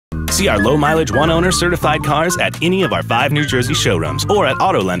See our low-mileage one-owner certified cars at any of our 5 New Jersey showrooms or at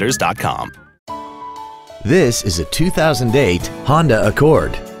AutoLenders.com. This is a 2008 Honda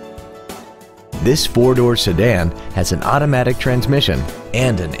Accord. This 4-door sedan has an automatic transmission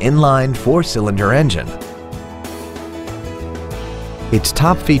and an inline 4-cylinder engine. Its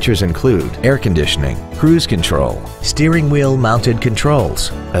top features include air conditioning, cruise control, steering wheel mounted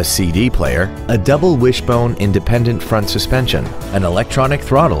controls, a CD player, a double wishbone independent front suspension, an electronic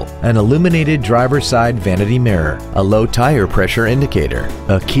throttle, an illuminated driver's side vanity mirror, a low tire pressure indicator,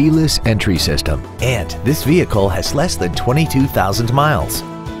 a keyless entry system, and this vehicle has less than 22,000 miles.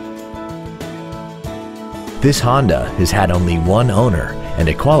 This Honda has had only one owner and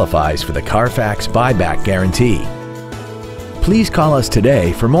it qualifies for the Carfax buyback guarantee. Please call us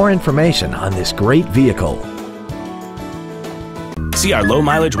today for more information on this great vehicle. See our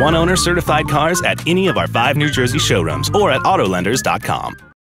low-mileage one-owner certified cars at any of our 5 New Jersey showrooms or at AutoLenders.com.